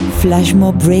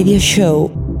Flashmob Radio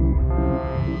Show.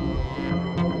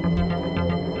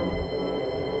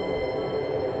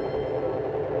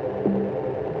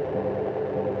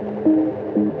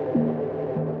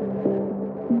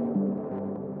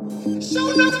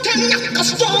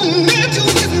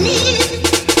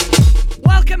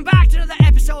 Welcome back to another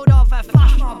episode of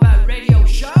Flashmob Radio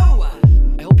Show.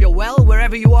 I hope you're well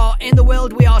wherever you are in the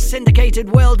world. We are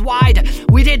syndicated worldwide.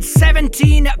 We did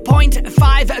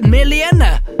 17.5 million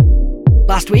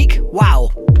last week. Wow.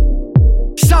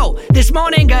 So, this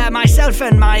morning, myself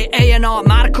and my A&R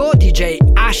Mirko, DJ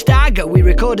Hashtag, we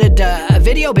recorded a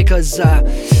video because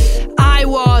I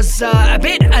was a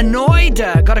bit annoyed.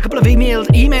 Got a couple of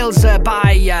emails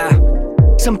by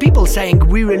some people saying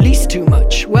we release too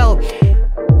much. Well,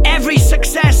 every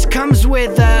success comes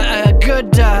with a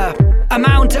good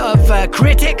amount of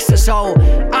critics, so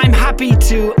I'm happy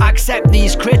to accept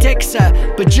these critics.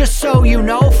 But just so you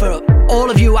know, for all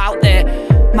of you out there,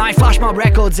 my Flashmob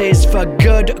Records is for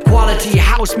good quality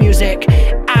house music,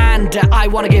 and I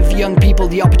want to give young people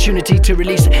the opportunity to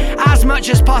release as much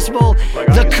as possible.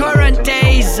 The current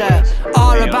days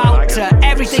are about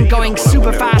everything going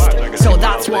super fast, so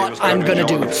that's what I'm gonna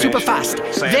do, super fast.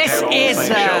 This is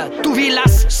Tu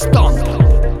Villas Stomp.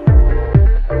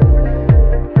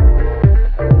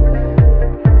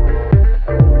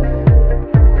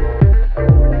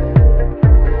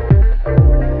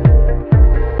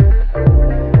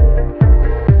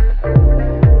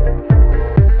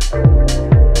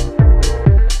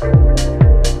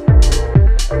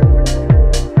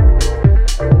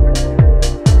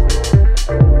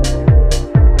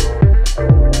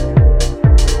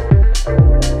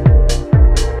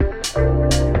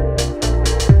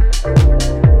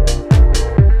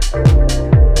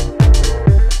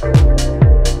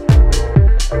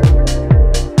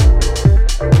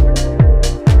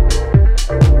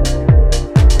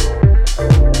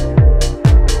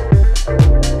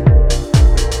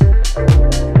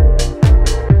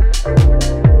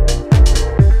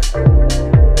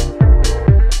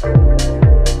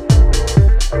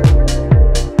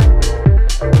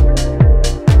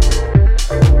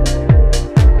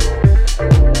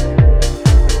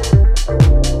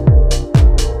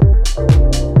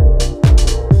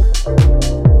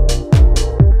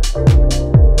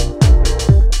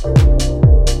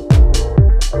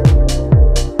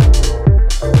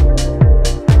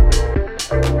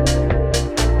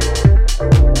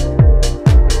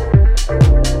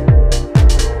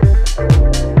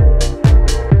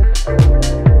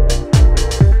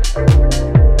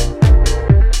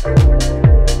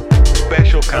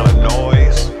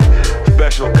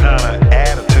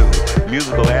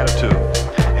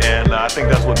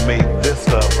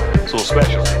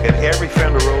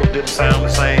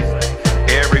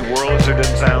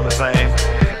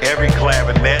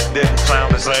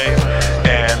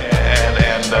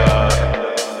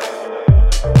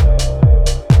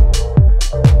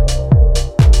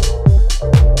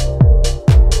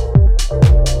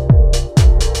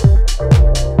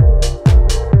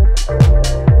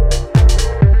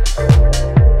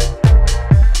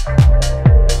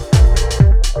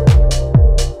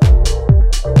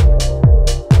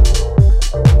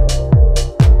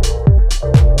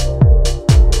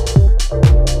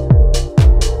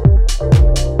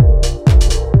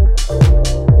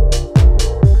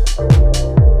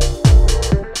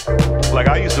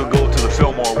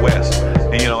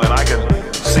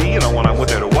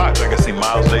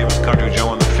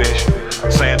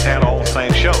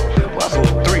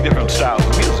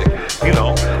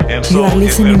 You are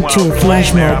listening to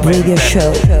Flashmob Radio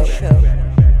Show.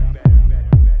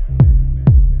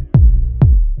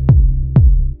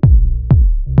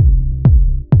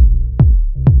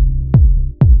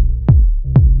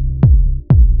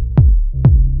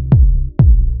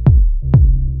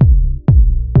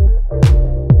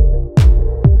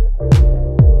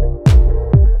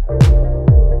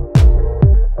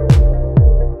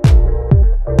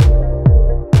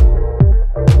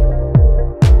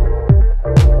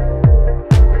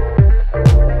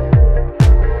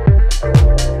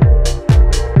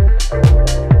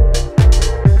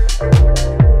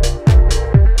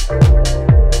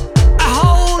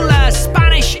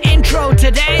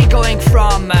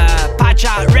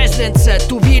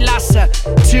 Tu Villas to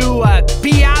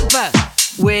PIAAB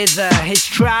with his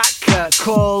track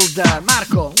called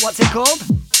Mirko, what's it called?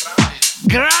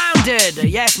 Grounded.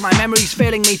 Yes, my memory's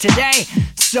failing me today,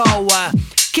 so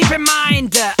keep in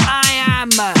mind I am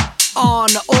on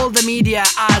all the media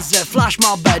as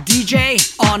Flashmob DJ.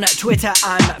 On Twitter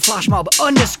I'm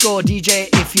Flashmob_DJ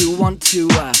if you want to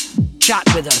chat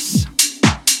with us.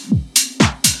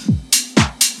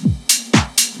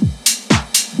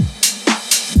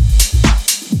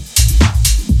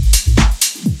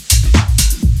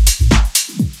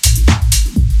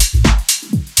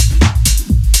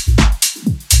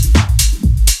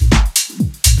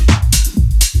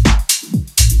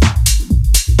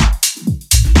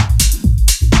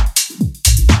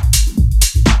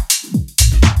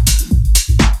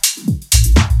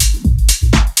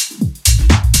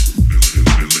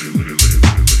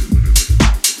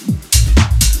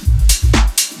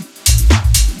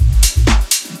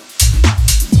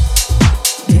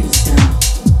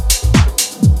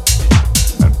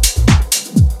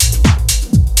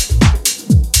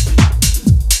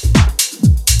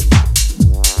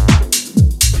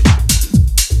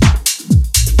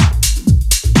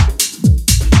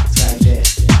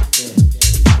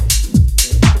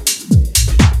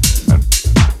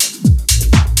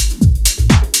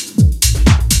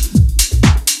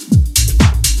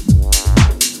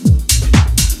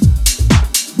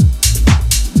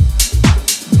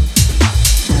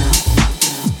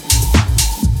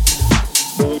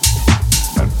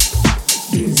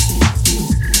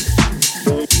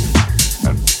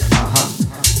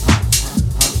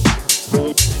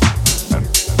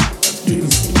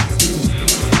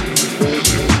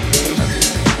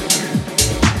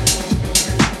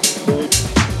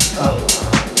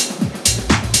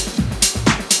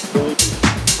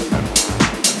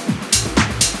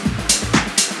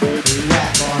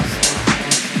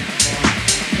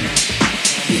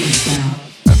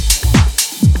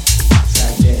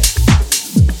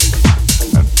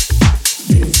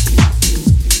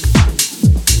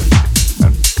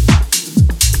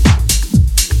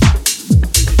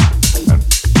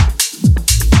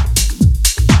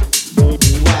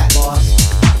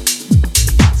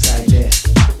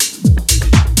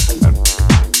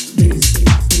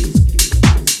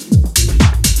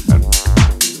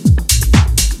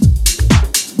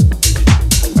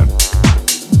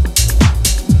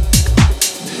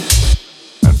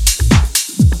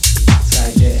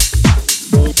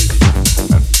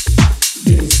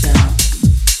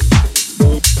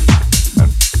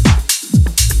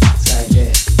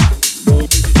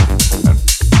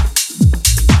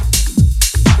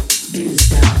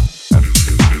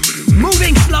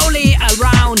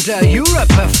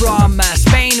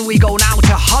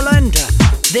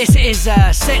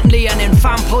 Certainly an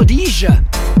infant prodige.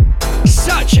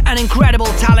 Such an incredible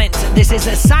talent. This is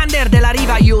Sandro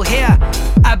Dellariva. You'll hear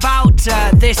about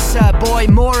this boy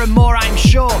more and more, I'm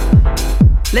sure.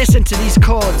 Listen to these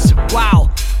chords. Wow.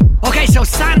 Okay, so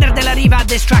Sandro Dellariva,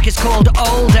 this track is called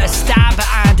Old Stab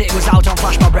and it was out on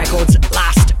Flashmob Records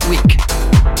last week.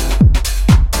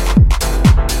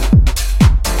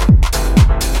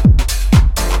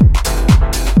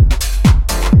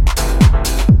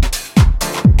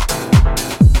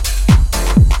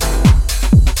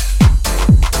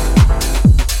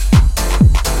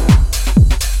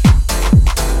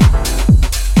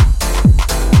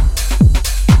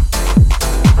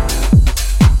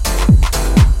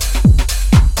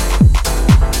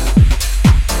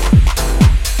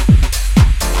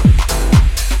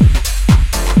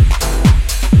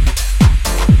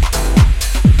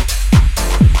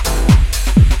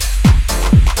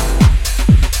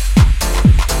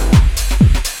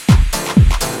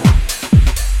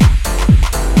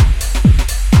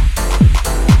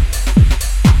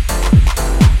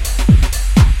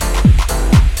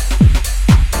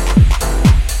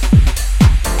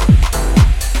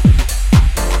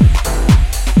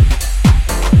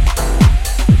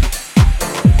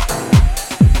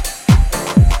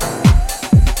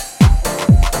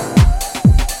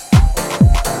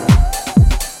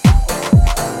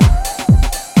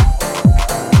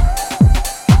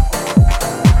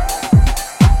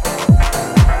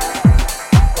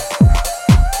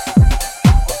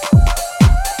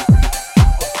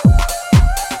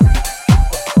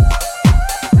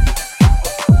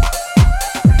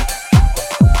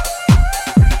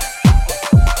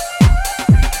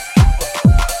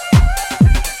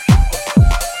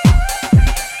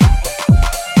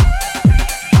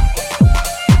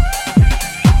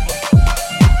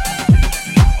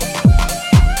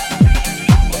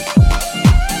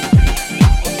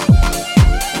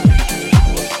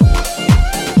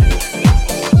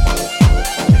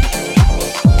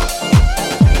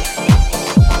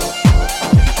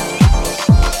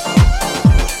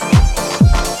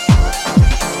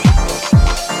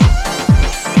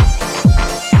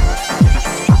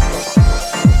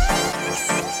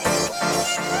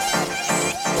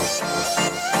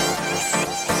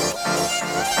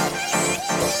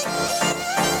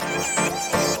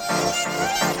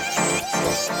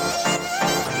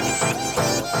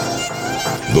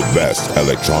 The best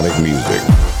electronic music.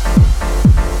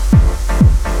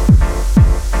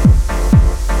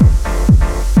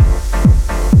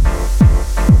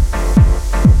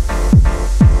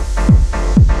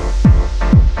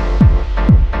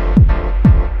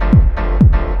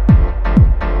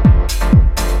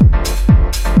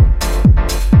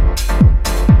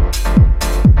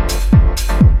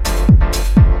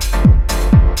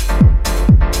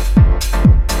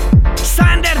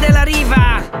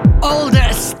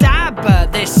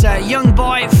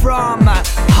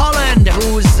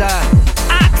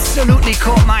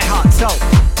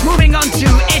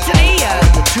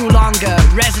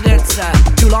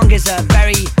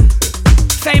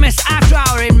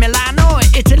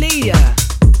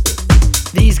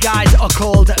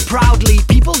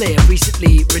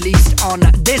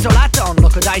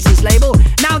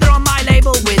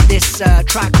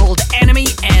 Track called Enemy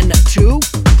N2.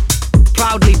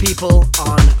 Proudly People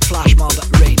on Flashmob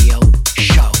Radio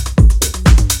Show.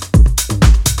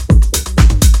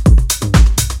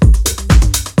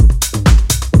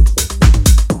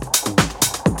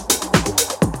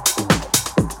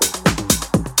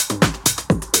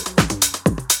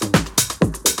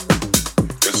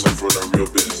 There's some for the real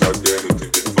business out there that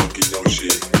think they funky no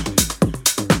shit.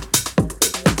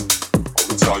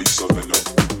 I'ma tell you something though.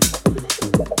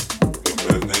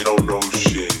 They don't know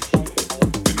shit.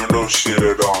 They don't know shit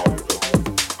at all.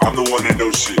 I'm the one that that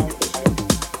know shit.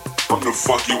 I'm the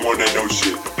fucking one that know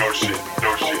shit. No shit,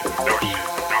 no shit, no shit.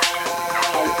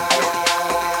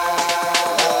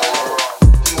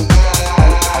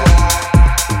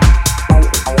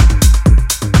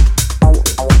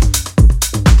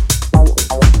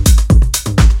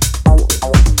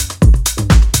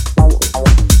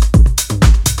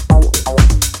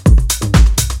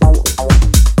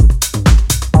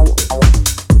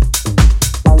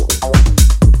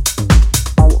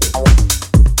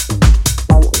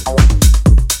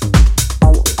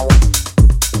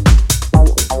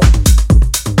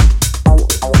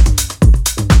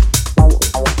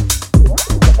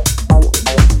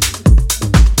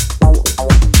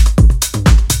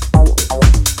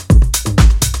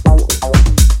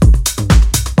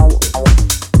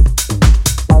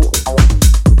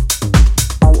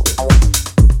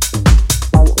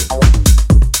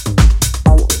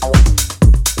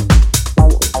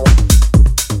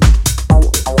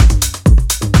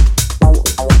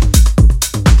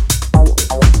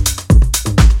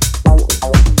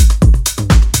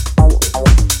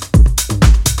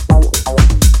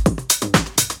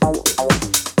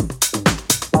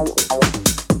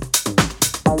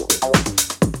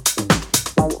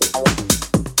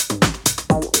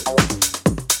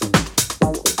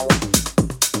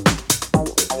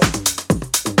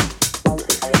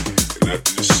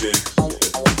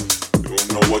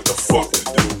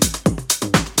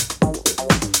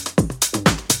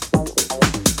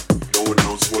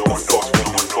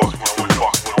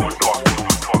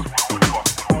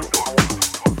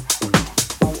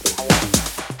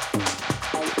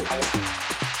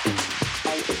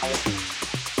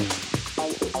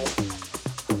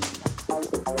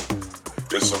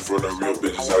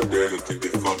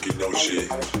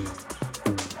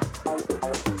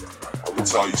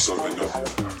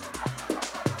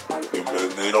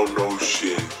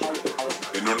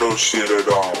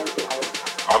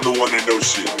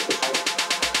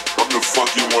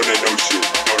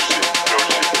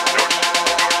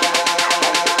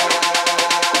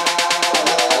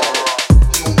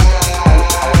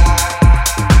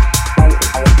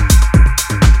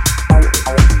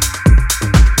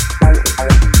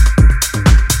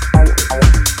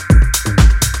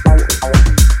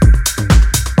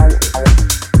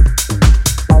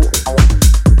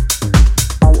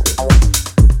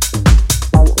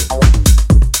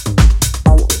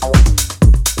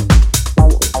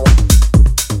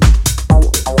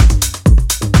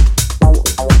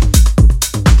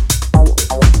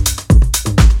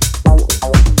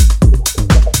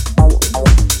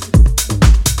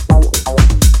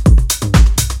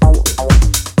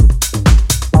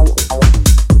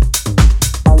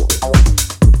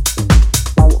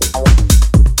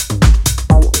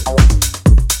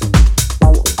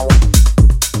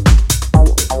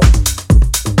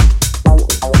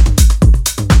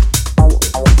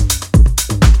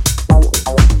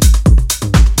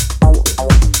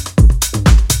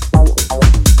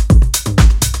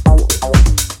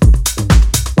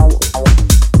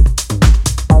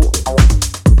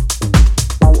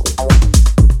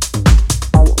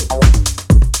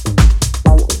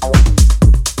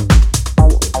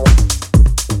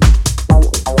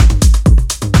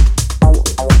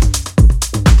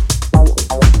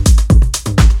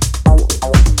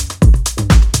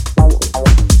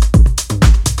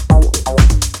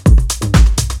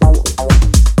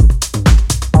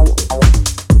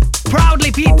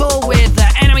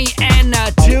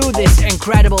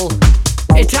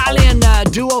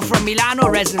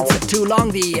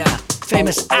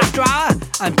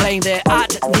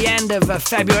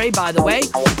 February, by the way.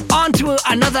 On to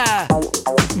another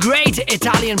great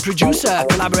Italian producer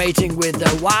collaborating with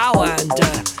Wow and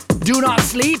Do Not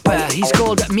Sleep. He's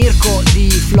called Mirko Di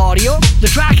Florio. The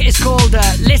track is called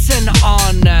Listen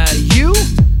on You.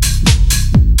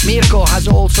 Mirko has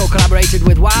also collaborated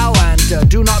with Wow and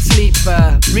Do Not Sleep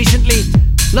recently.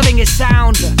 Loving his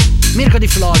sound. Mirko Di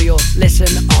Florio,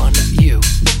 Listen on You.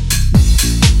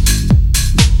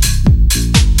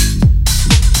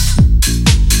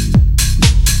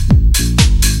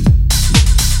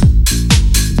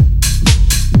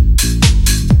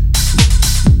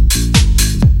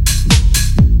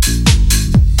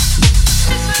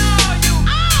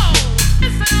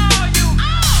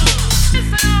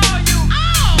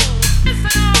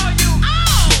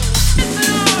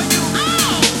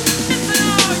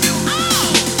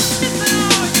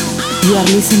 You are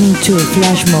listening to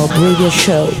Flashmob Radio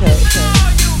Show.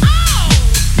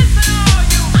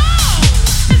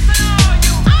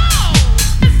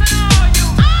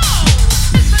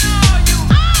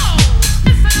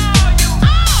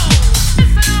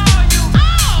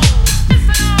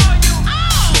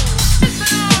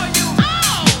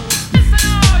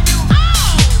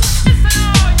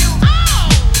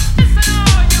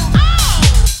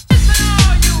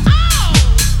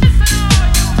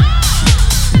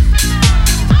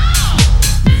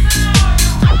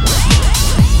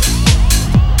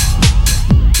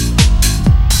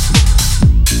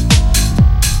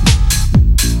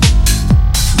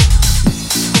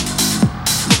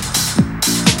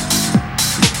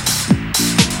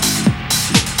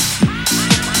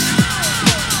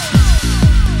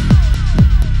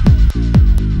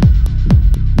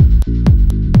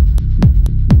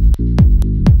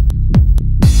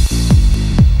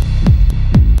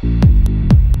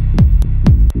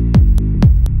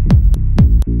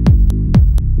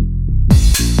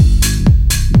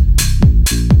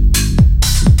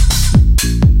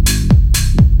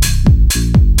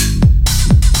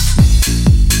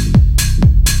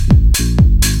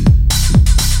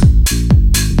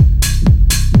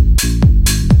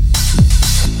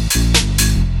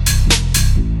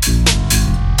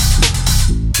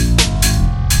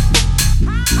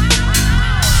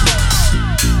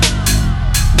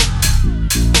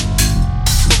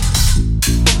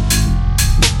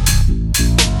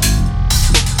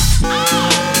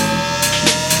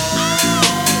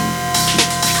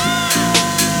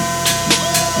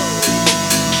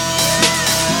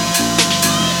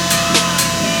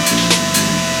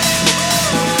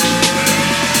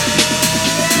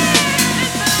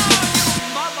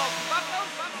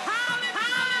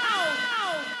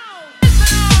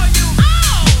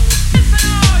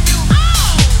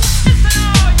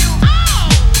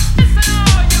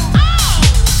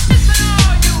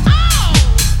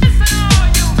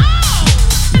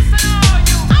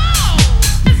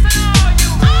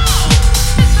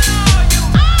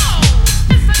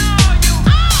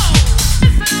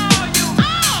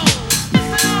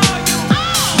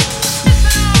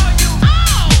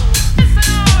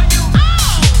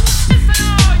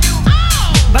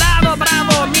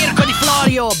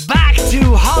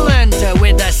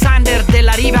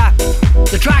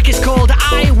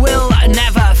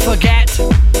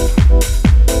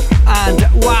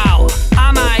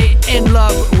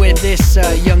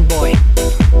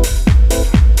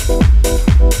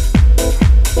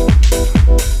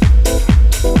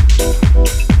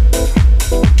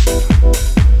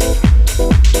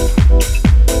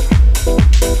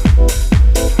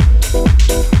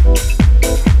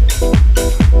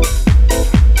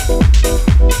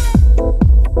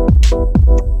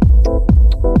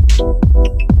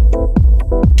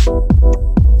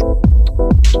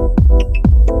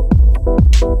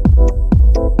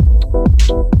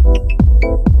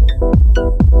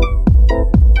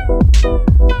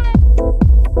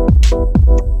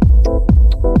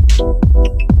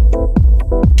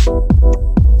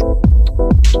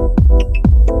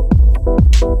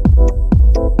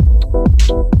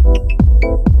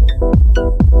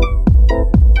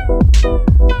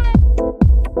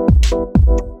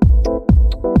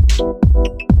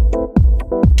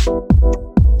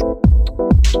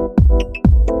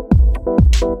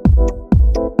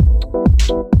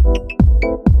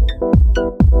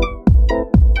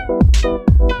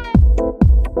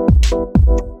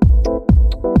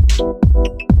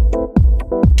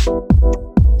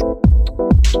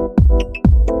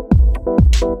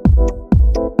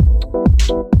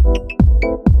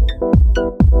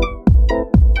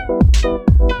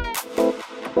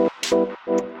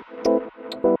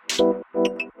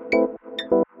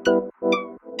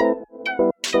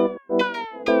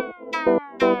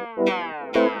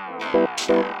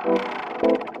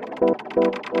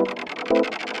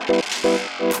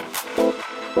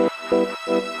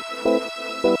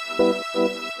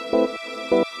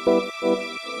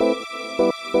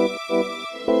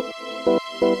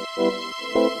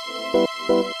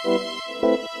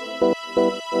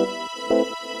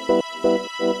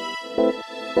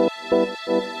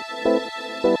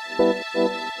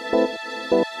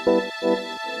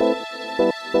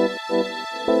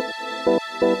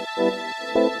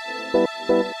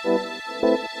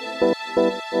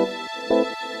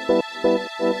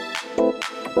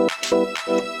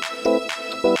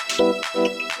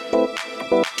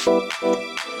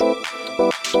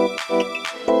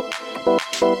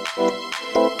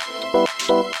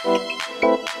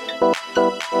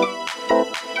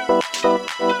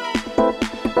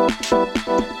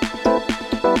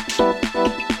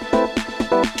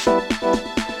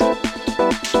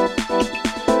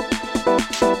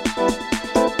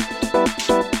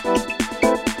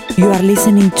 You are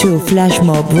listening to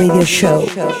Flashmob Radio Show.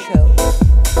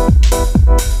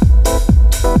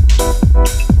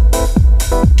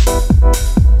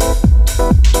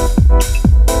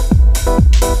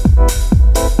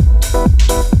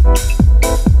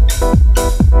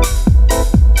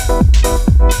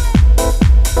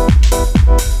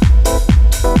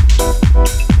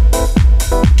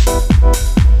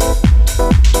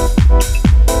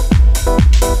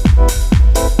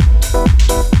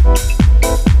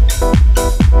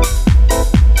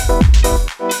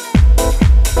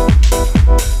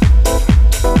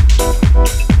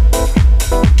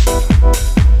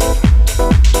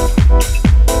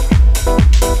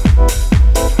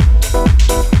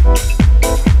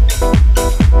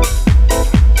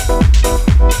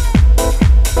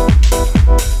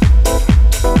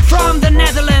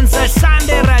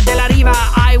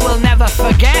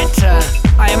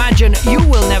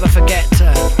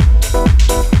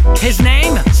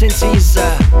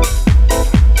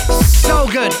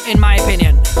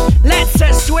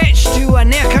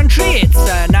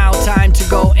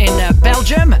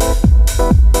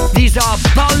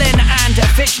 Bollen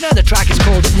Fichtner. The track is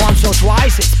called Once or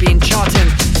Twice. It's been charting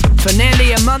for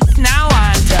nearly a month now,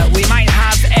 and we might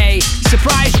have a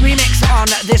surprise remix on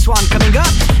this one coming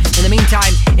up. In the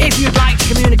meantime, if you'd like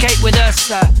to communicate with us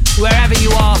wherever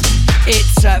you are,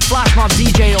 it's Flashmob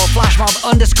DJ or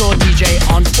Flashmob_DJ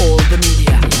on all the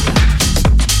media.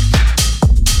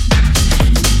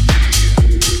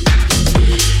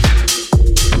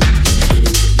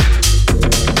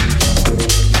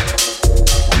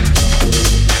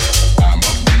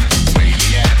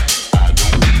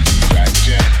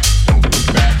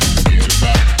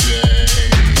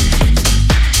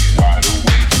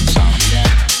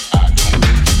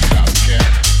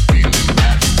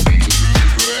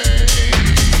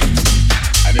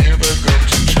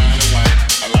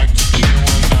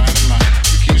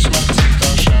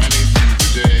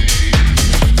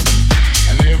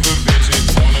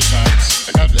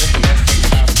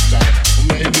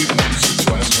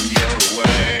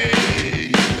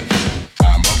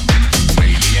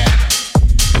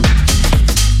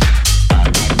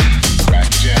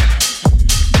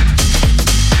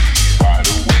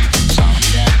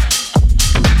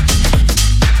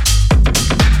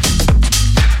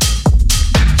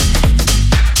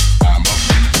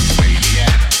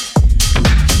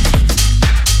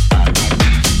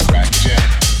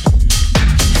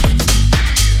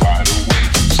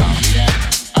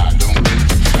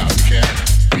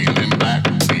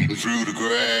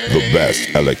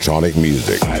 Electronic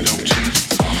music. I don't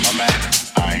cheat on my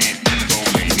mat. I ain't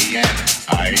egomaniac.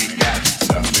 I ain't got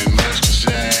nothing much to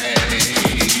say.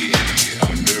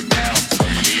 Underground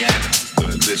maniac,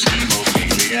 bloodless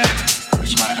hemophiliac.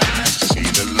 Hurts my eyes to see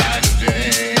the light of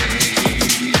day.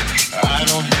 I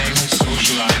don't hang with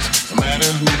socialites, no matter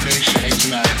who they shake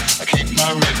tonight. I keep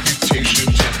my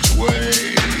reputation tucked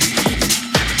away.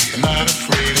 I'm not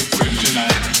afraid of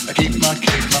kryptonite. I keep my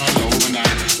cape on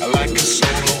overnight. I like a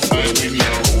solo fight when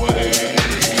you're away.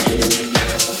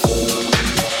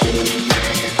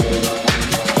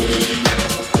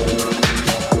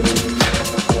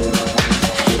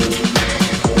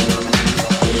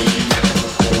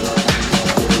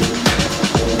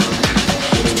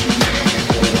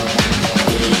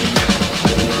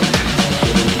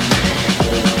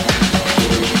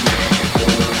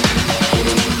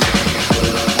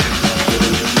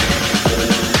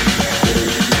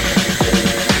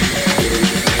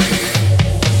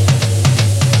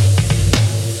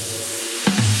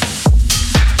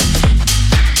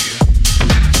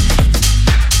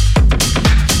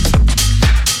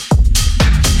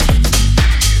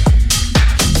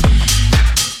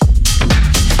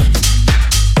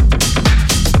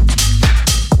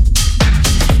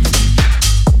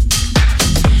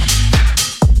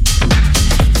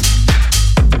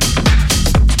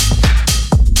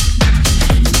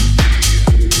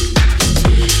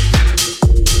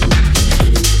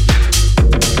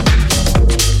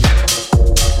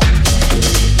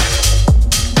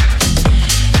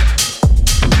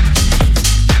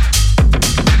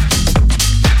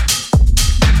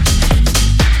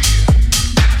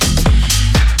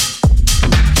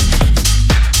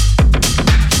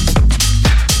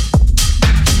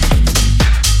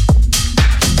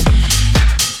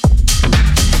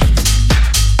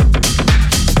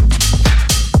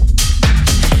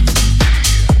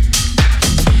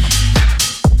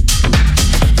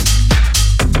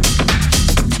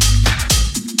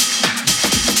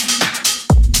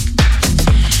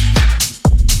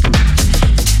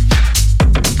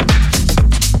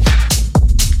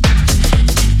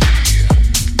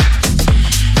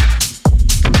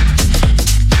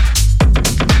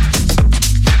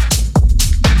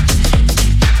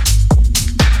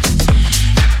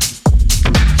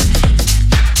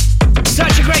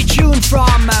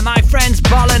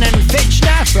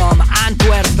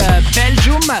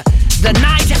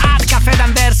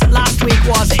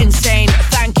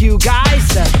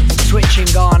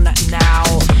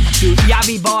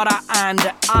 and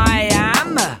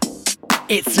IAAM.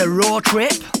 It's a raw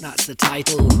trip. That's the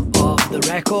title of the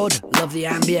record. Love the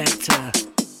ambient.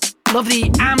 Love the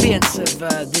ambience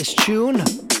of this tune.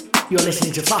 You're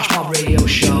listening to Flashmob Radio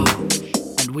Show,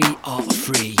 and we are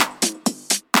free.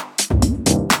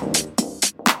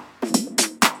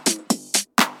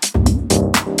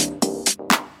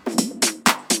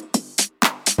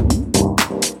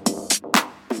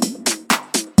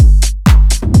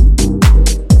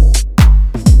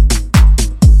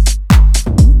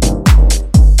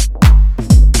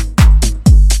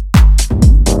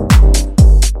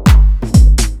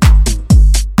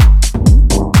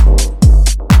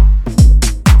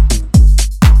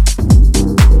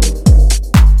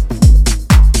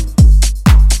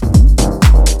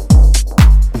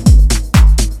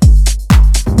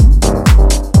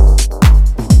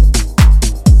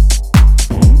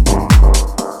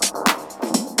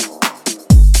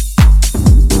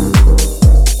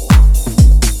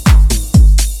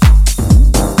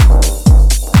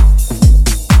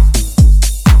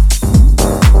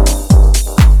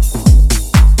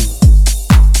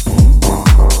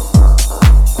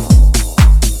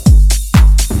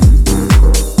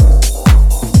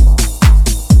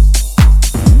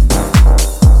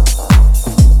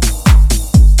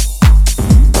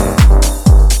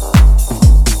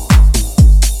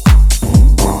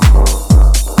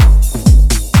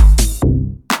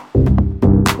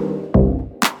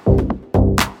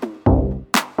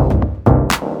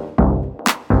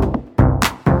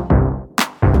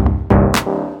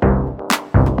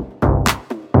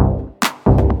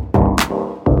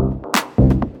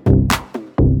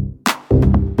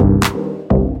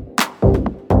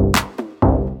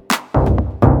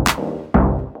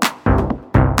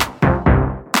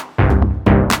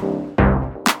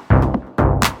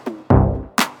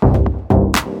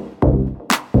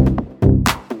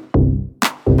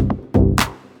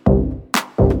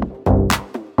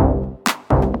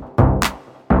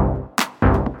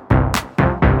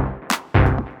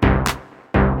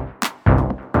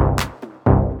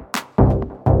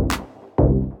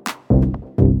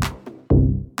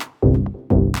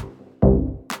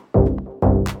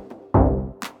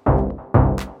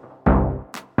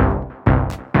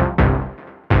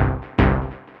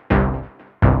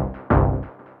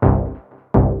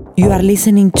 You are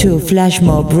listening to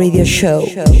Flashmob Radio Show.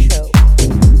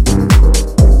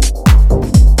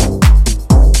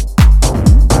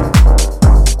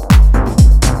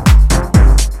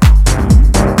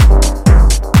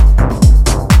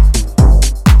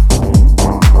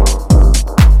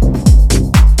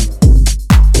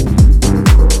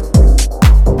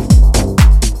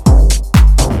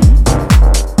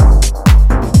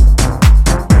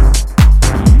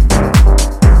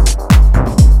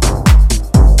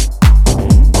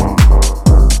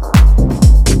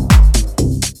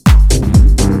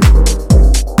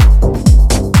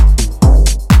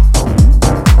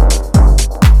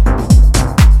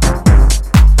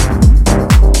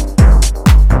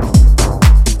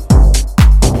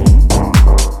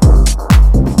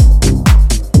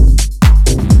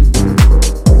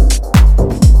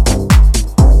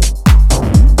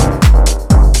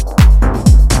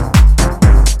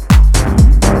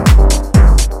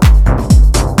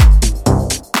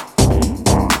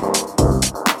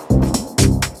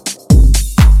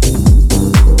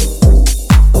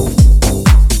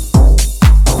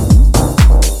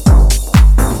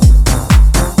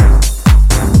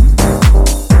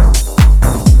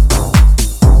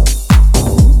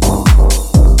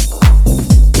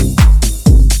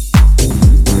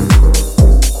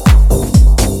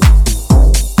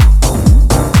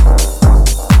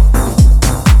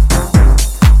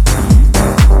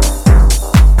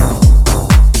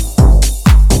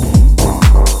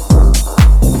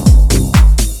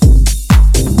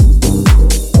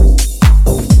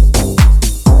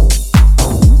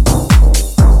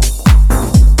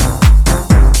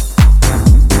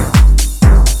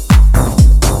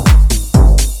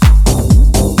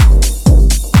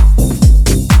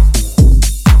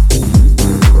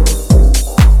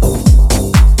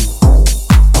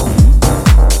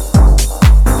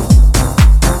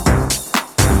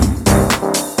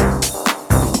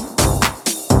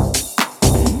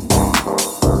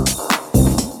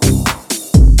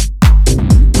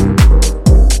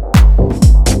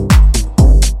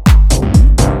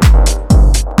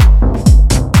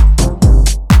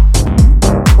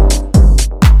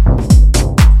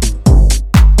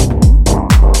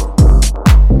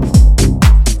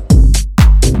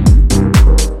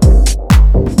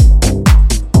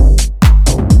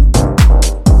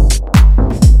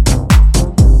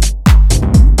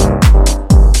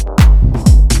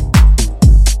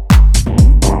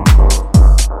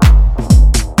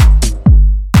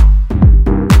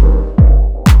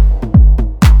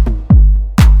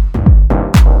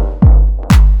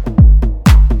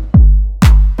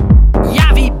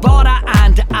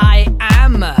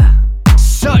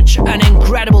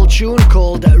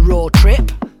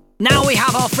 Now we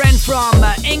have our friend from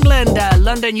England,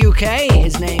 London, UK.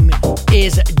 His name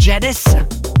is Geddes.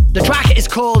 The track is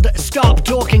called Stop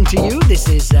Talking to You. This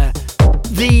is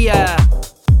the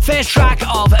first track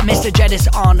of Mr. Geddes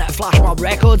on Flashmob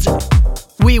Records.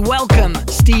 We welcome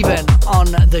Stephen on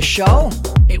the show.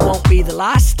 It won't be the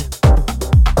last.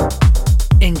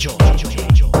 Enjoy.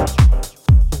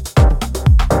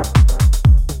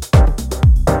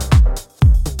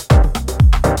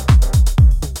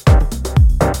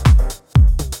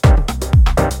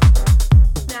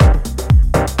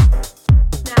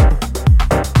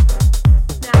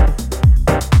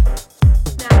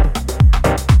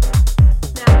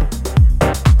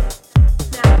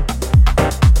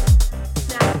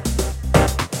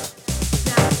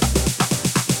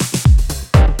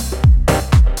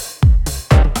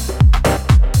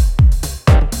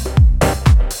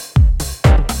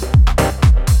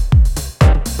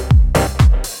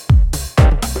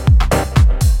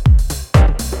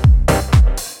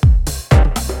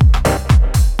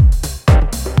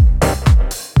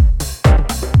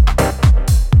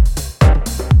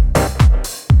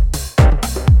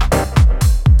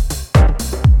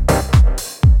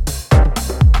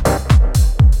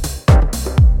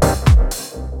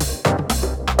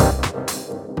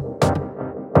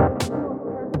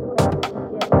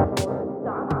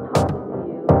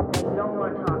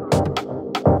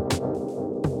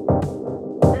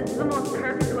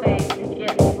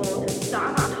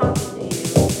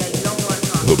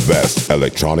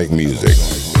 Electronic music.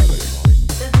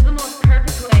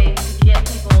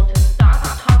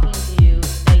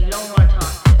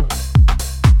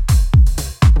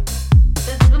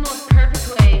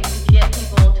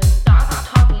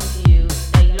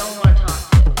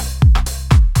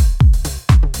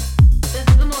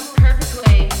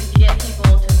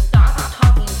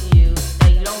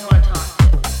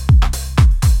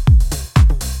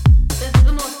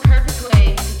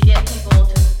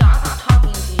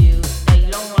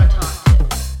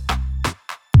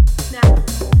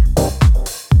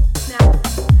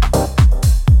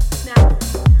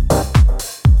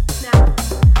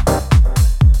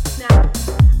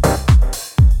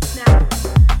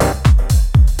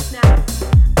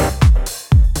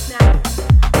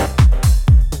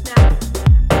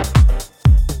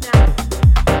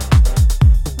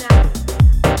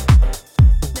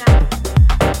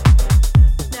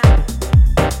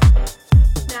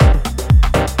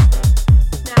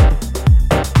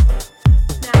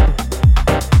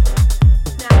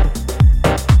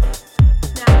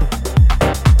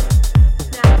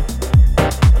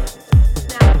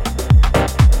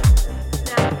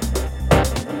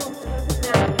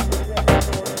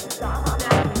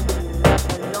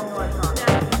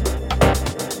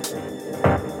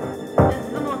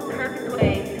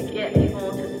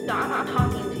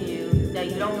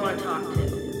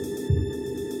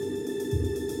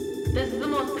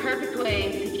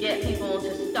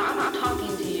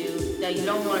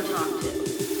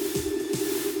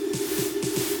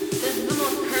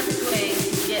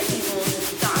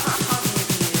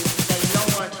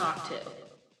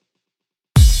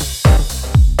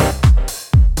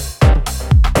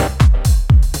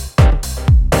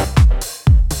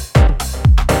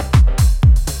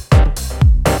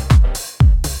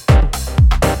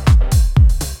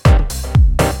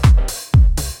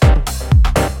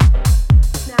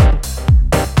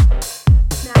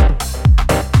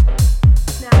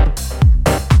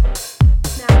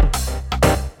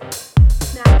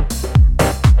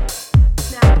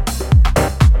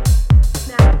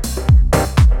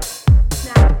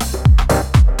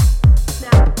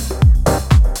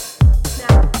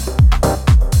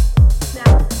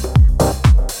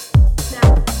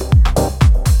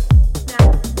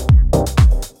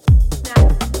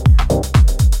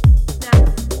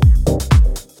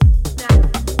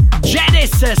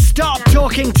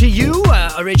 Talking to You,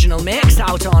 original mix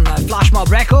out on Flashmob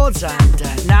Records,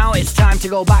 and now it's time to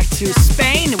go back to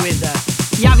Spain with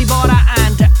Javi Bora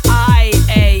and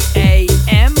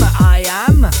IAAM.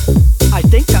 I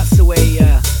think that's the way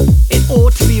it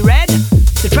ought to be read.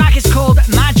 The track is called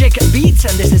Magic Beats,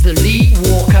 and this is the Lee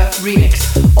Walker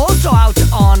remix. Also out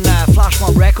on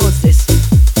Flashmob Records, this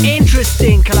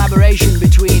interesting collaboration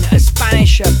between a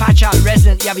Spanish Pacha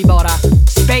resident Javi Bora,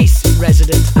 space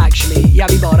resident actually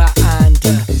Javi Bora, and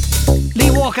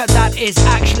Lee Walker that is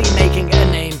actually making a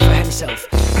name for himself.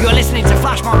 You're listening to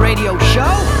Flashmob Radio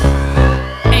Show.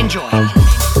 Enjoy.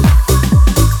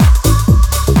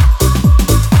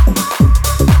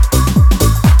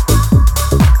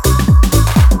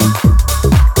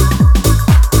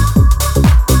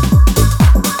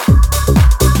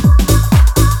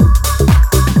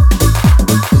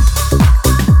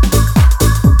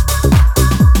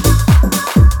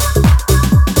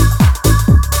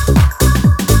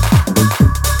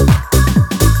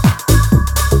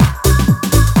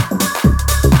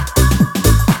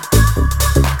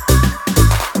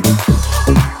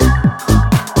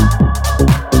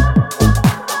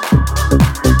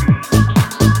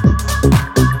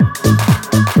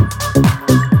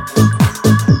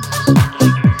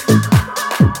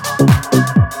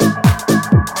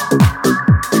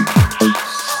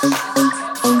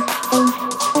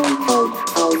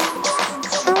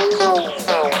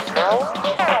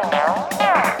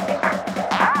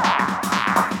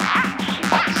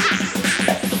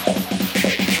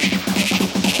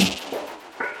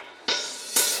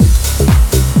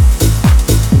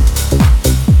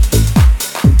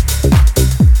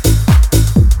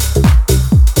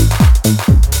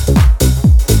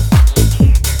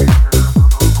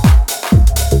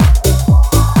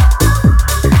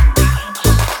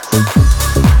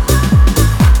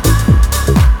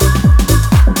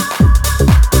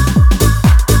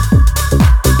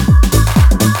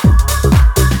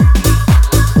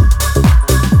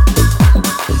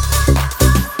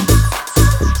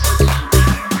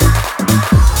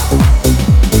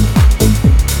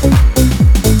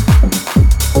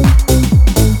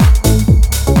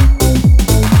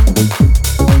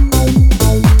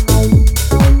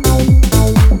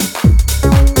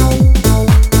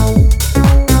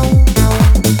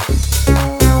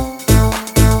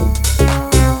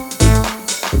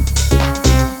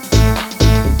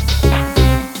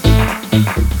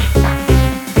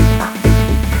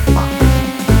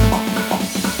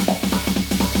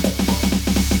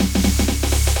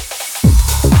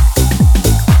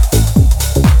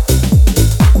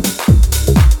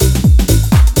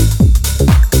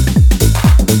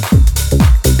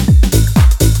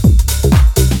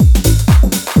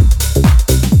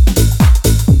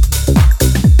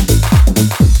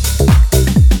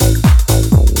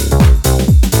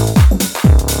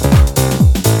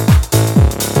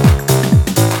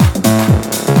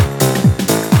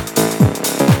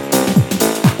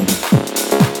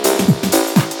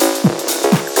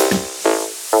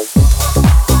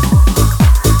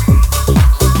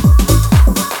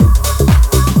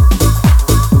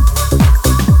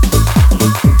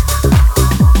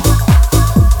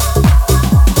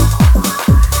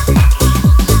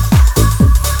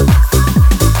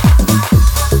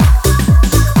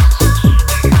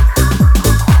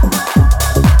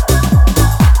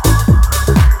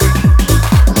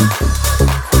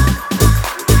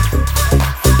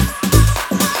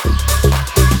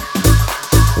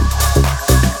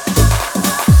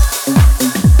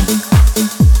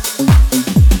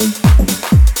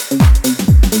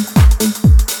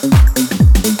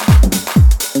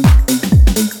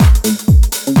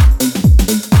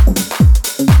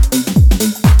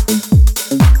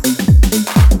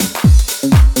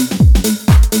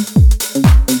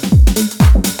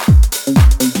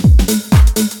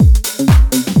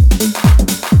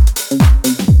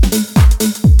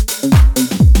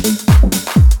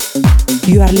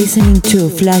 You are listening to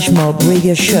Flashmob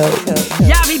Radio Show.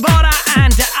 Javi Bora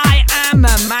and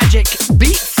IAAM Magic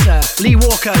Beats, Lee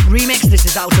Walker remix. This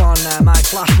is out on my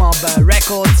Flashmob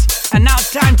Records. And now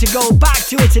it's time to go back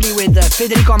to Italy with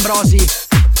Federico Ambrosi.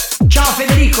 Ciao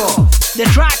Federico! The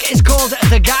track is called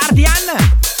The Guardian.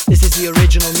 This is the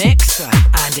original mix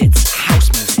and it's house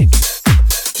music.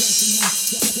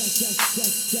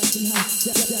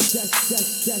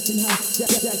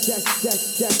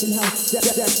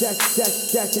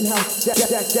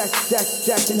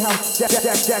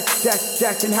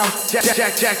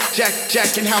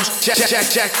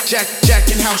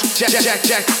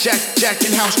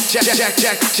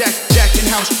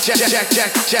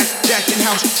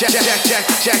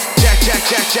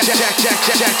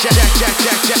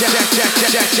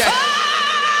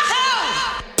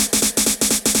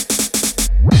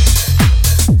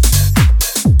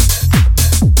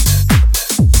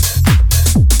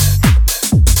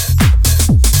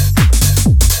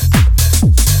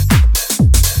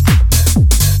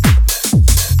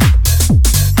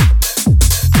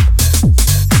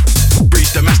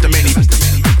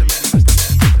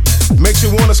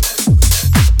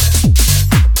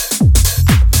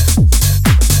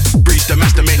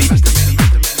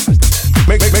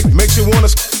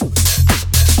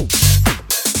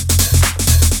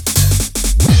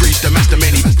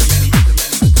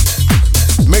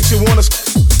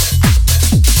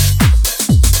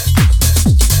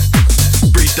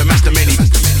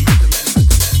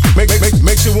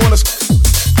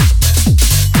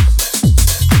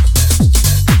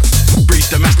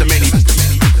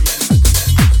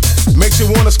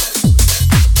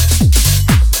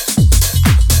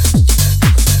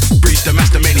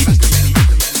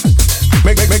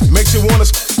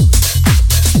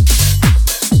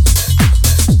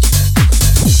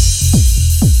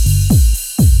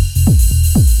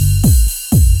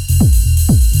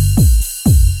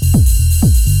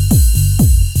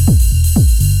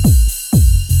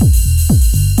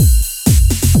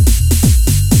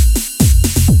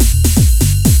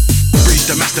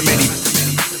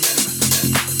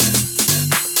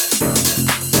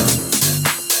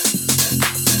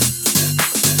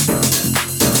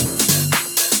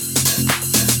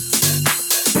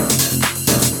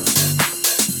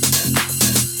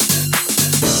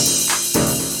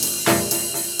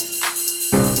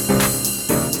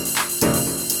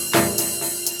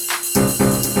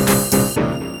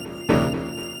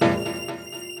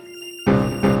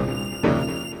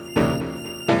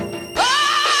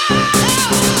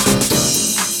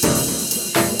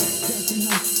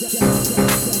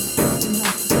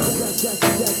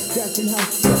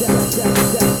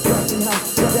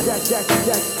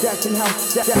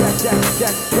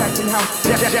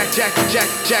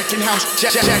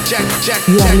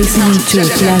 You are listening to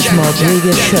Flashmob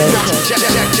Radio Show.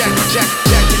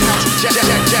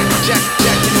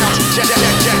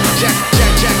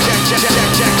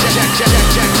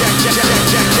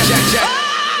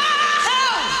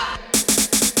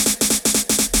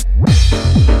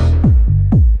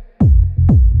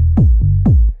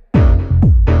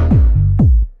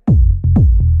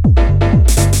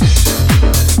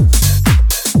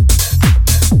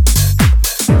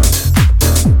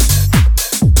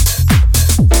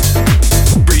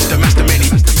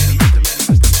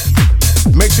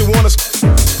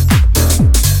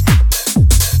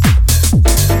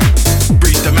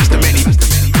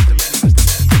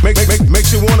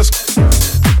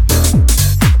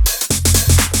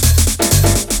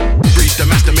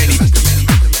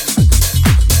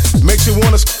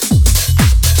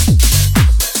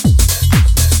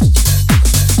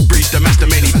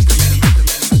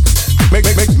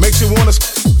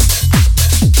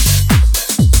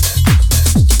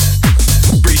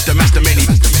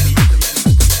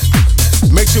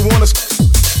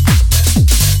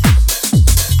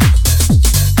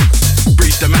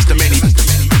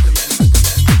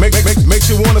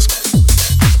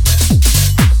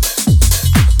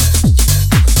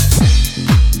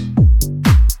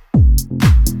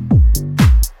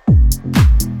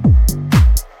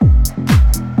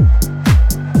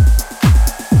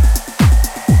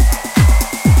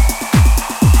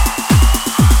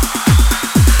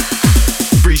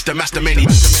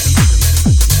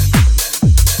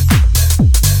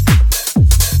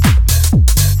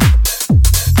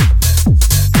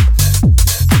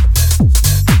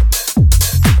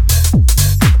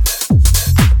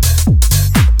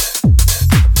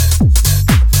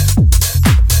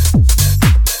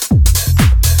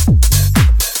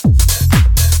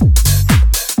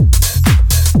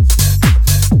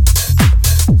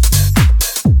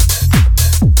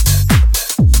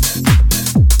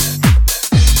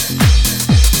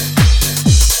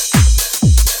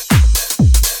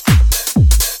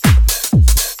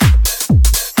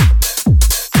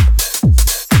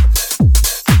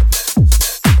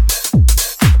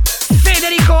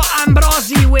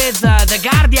 the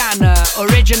Guardian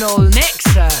original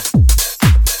mix.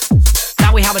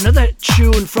 Now we have another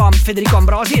tune from Federico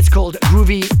Ambrosi. It's called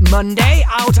Groovy Monday,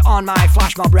 out on my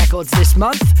Flashmob Records this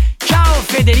month. Ciao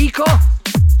Federico.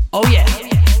 Oh yeah.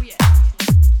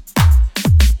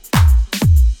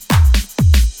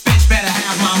 Bitch better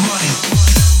have my money.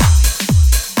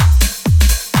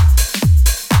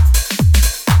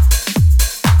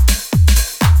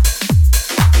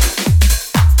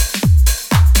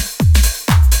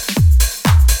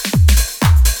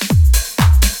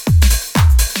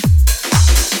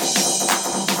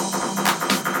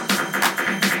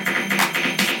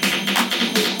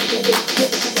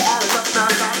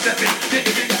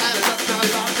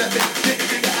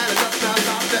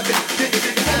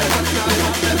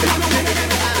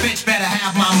 Bitch better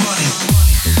have my money.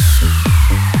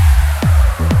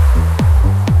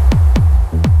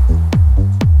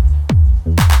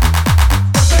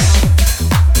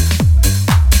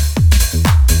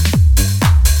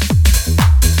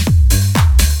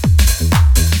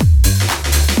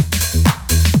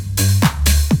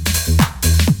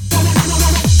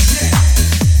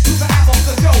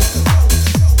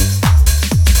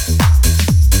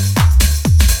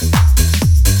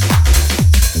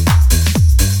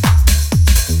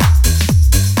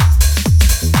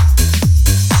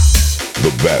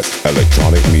 Best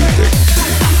electronic music.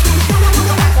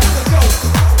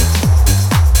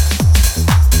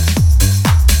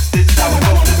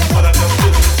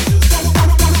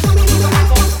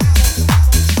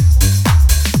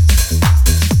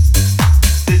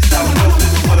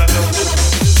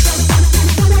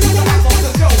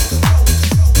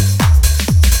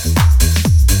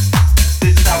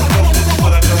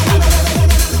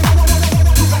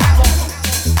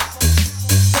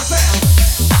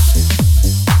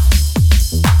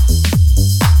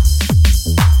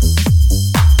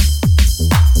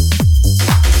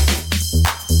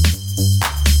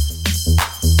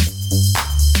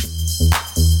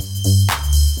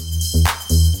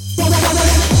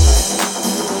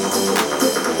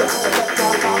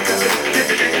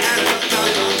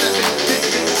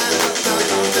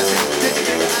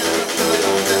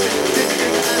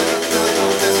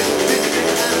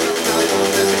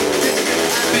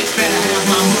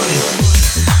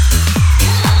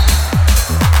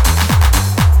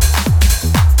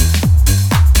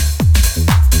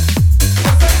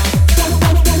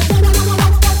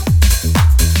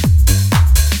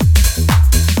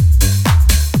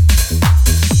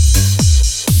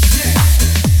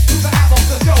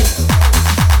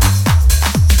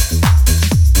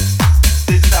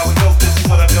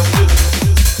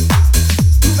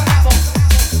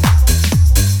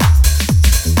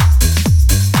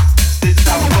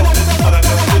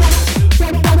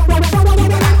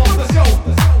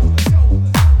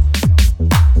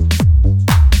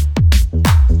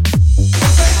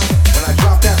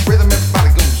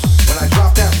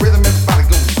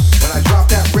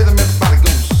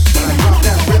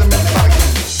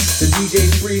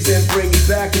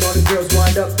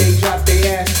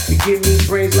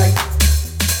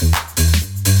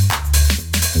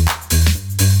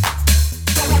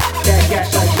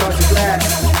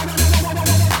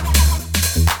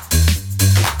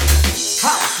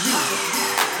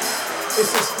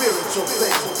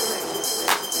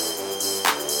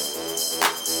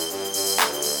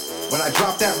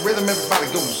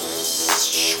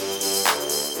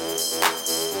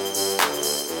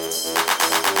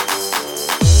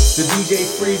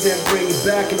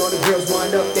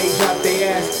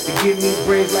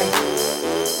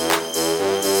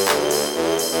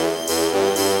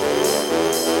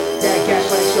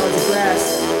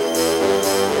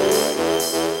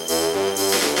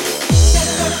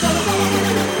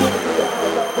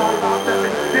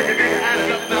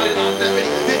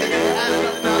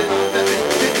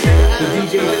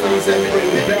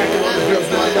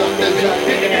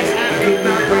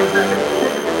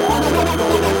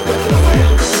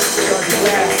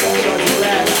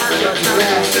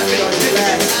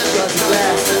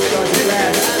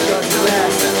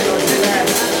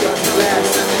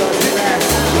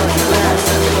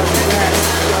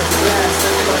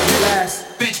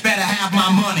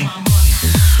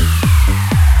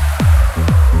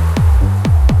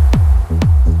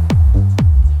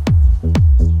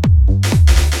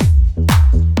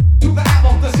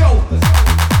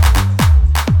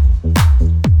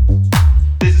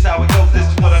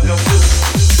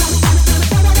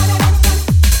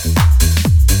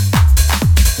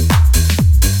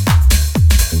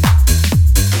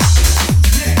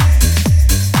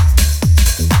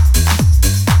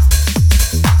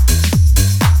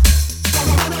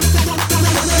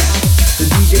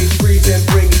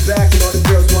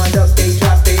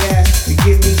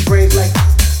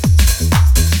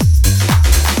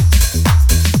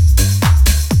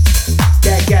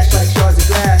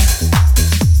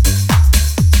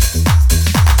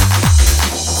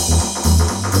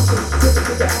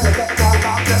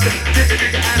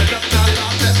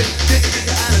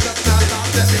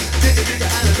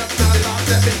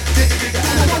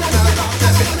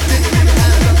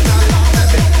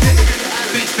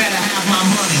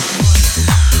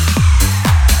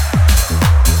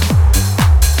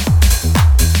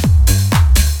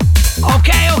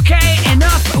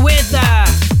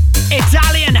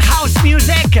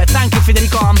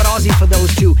 for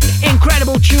those two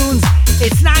incredible tunes.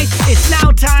 It's now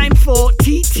time for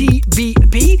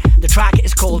TTBP. The track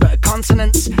is called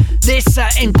Consonance. This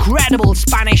incredible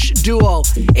Spanish duo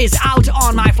is out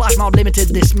on my Flashmob Limited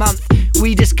this month.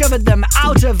 We discovered them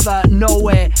out of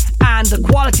nowhere, and the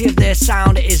quality of their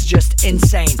sound is just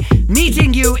insane.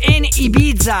 Meeting you in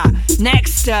Ibiza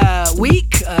next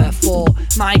week for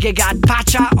my gig at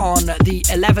Pacha on the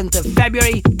 11th of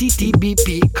February,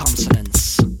 TTBP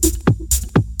Consonance.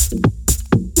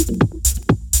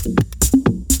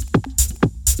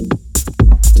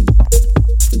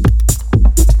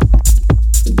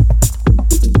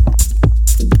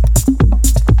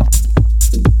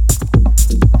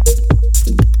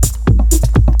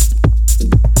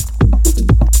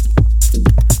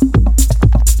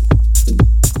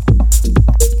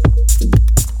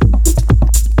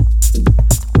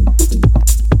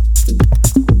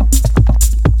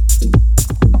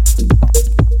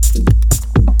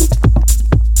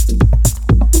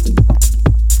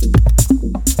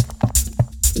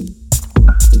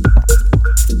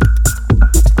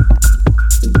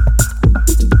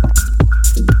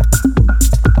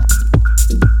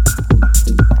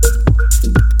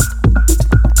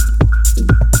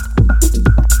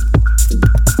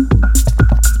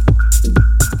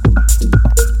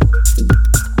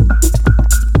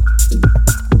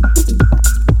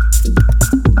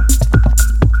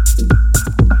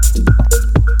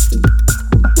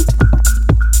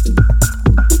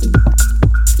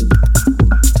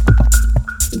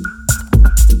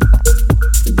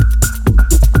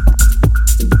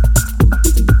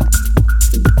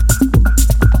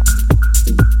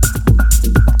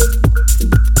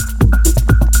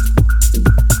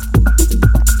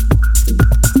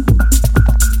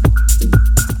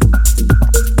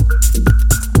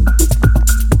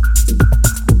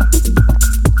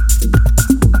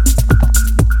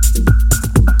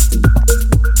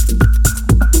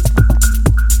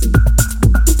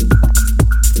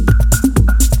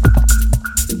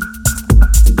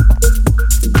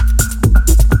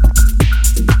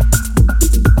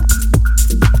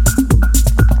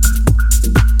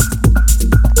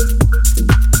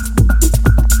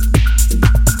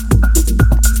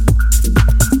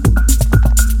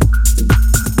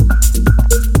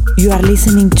 You are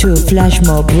listening to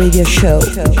Flashmob Radio Show.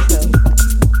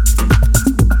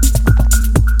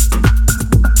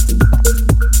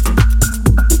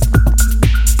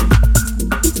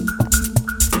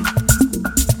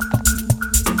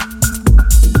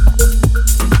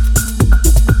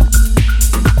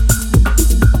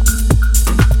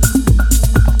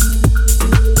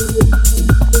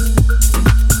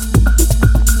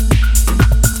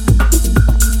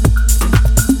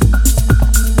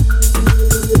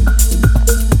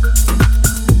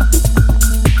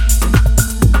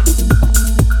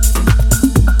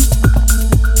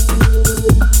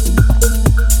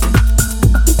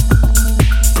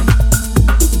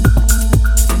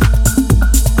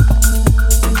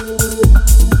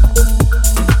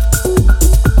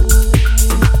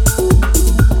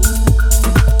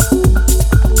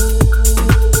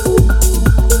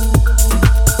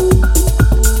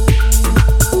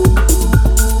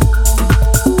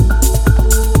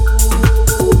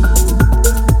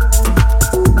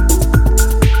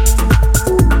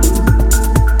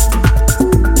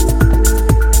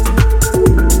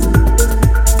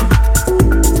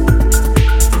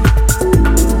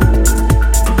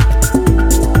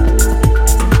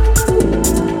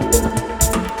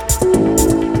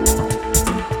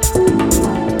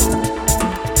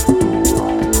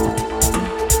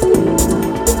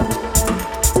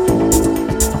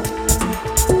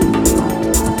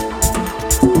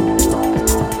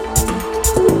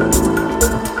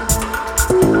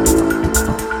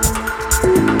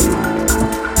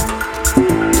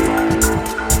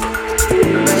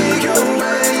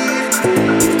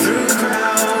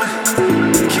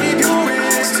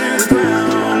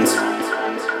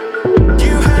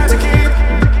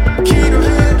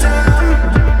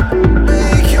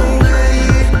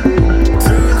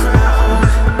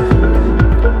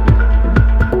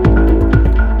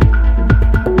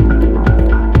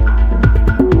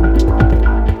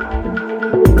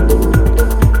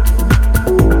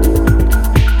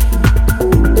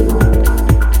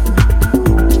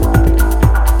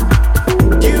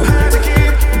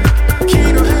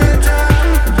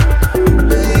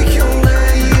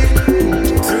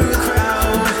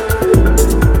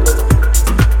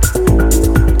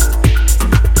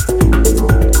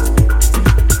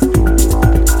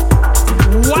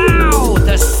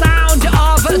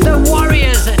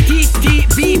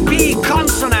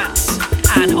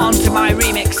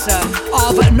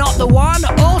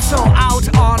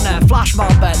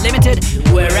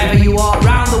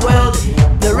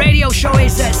 show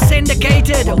is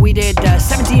syndicated. We did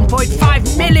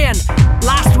 17.5 million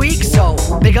last week, so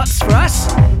big ups for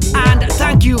us. And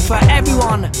thank you for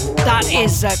everyone that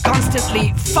is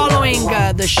constantly following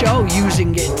the show,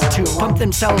 using it to pump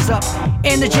themselves up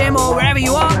in the gym or wherever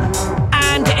you are.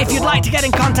 And if you'd like to get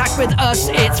in contact with us,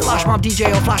 it's Flashmob DJ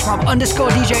or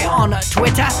Flashmob_DJ on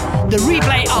Twitter. The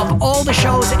replay of all the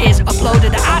shows is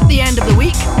uploaded at the end of the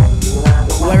week.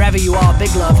 Wherever you are,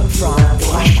 big love from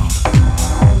Flashmob.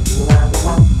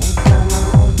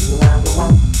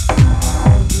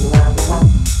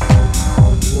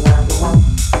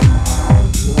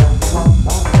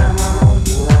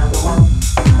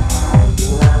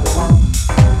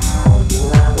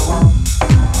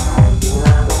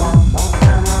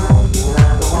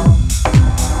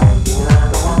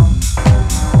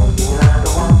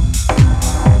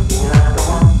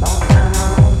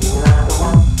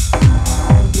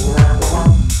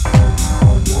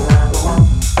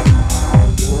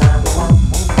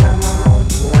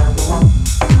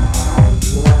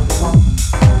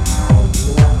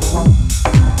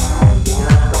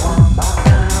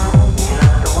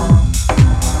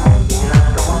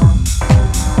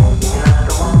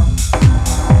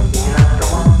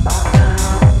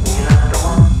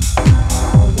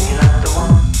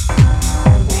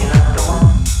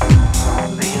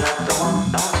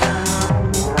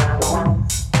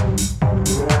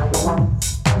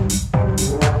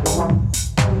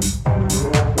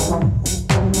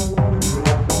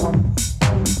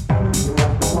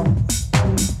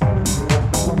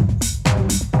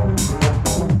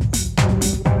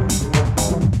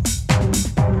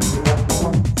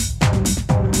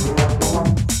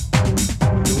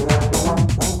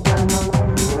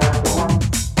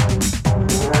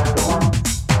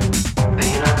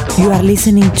 You are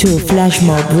listening to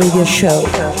Flashmob Radio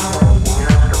Show.